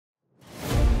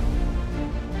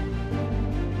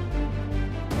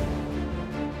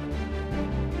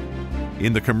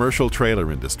In the commercial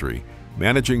trailer industry,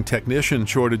 managing technician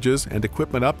shortages and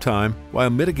equipment uptime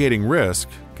while mitigating risk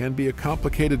can be a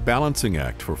complicated balancing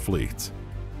act for fleets.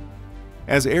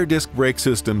 As air disc brake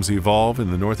systems evolve in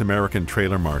the North American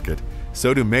trailer market,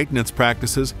 so do maintenance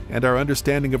practices and our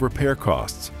understanding of repair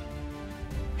costs.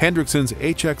 Hendrickson's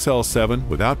HXL7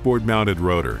 with outboard mounted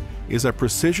rotor is a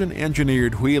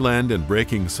precision-engineered wheel end and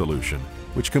braking solution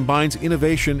which combines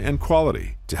innovation and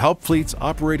quality to help fleets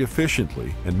operate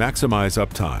efficiently and maximize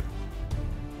uptime.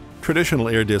 Traditional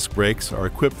air disc brakes are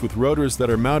equipped with rotors that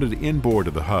are mounted inboard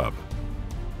of the hub.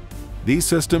 These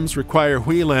systems require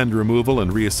wheel end removal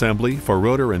and reassembly for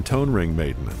rotor and tone ring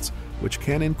maintenance, which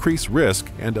can increase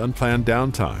risk and unplanned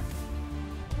downtime.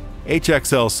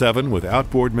 HXL7 with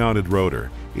outboard mounted rotor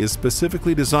is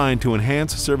specifically designed to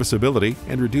enhance serviceability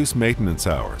and reduce maintenance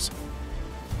hours.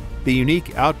 The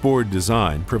unique outboard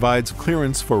design provides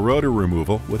clearance for rotor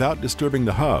removal without disturbing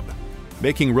the hub,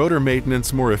 making rotor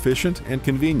maintenance more efficient and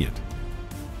convenient.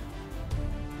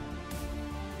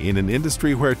 In an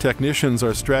industry where technicians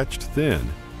are stretched thin,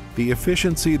 the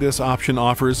efficiency this option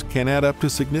offers can add up to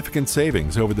significant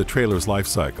savings over the trailer's life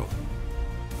cycle.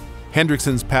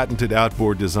 Hendrickson's patented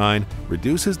outboard design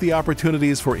reduces the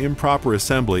opportunities for improper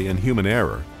assembly and human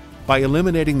error by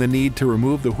eliminating the need to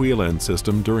remove the wheel end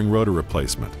system during rotor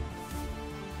replacement.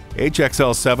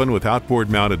 HXL7 with outboard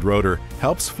mounted rotor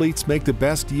helps fleets make the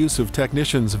best use of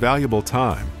technicians' valuable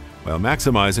time while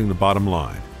maximizing the bottom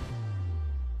line.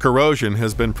 Corrosion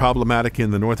has been problematic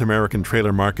in the North American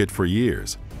trailer market for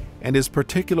years and is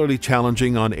particularly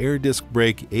challenging on air disc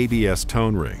brake ABS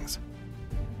tone rings.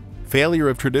 Failure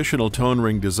of traditional tone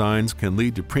ring designs can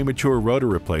lead to premature rotor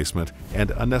replacement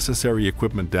and unnecessary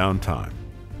equipment downtime.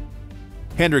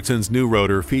 Hendrickson's new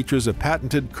rotor features a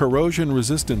patented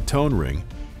corrosion-resistant tone ring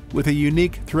with a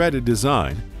unique threaded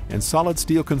design and solid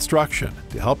steel construction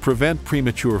to help prevent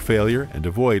premature failure and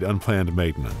avoid unplanned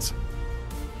maintenance.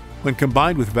 When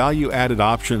combined with value-added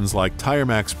options like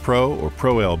TireMax Pro or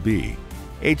Pro LB,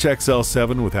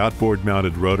 HXL7 with outboard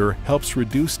mounted rotor helps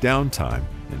reduce downtime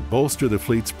and bolster the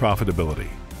fleet's profitability.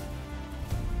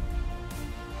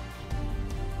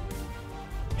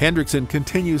 Hendrickson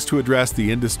continues to address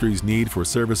the industry's need for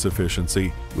service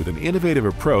efficiency with an innovative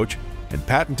approach and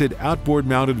patented outboard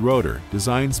mounted rotor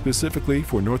designed specifically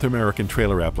for North American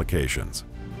trailer applications.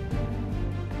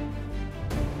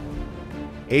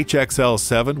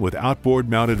 HXL7 with outboard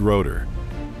mounted rotor.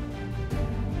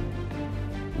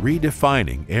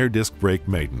 Redefining air disc brake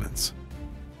maintenance.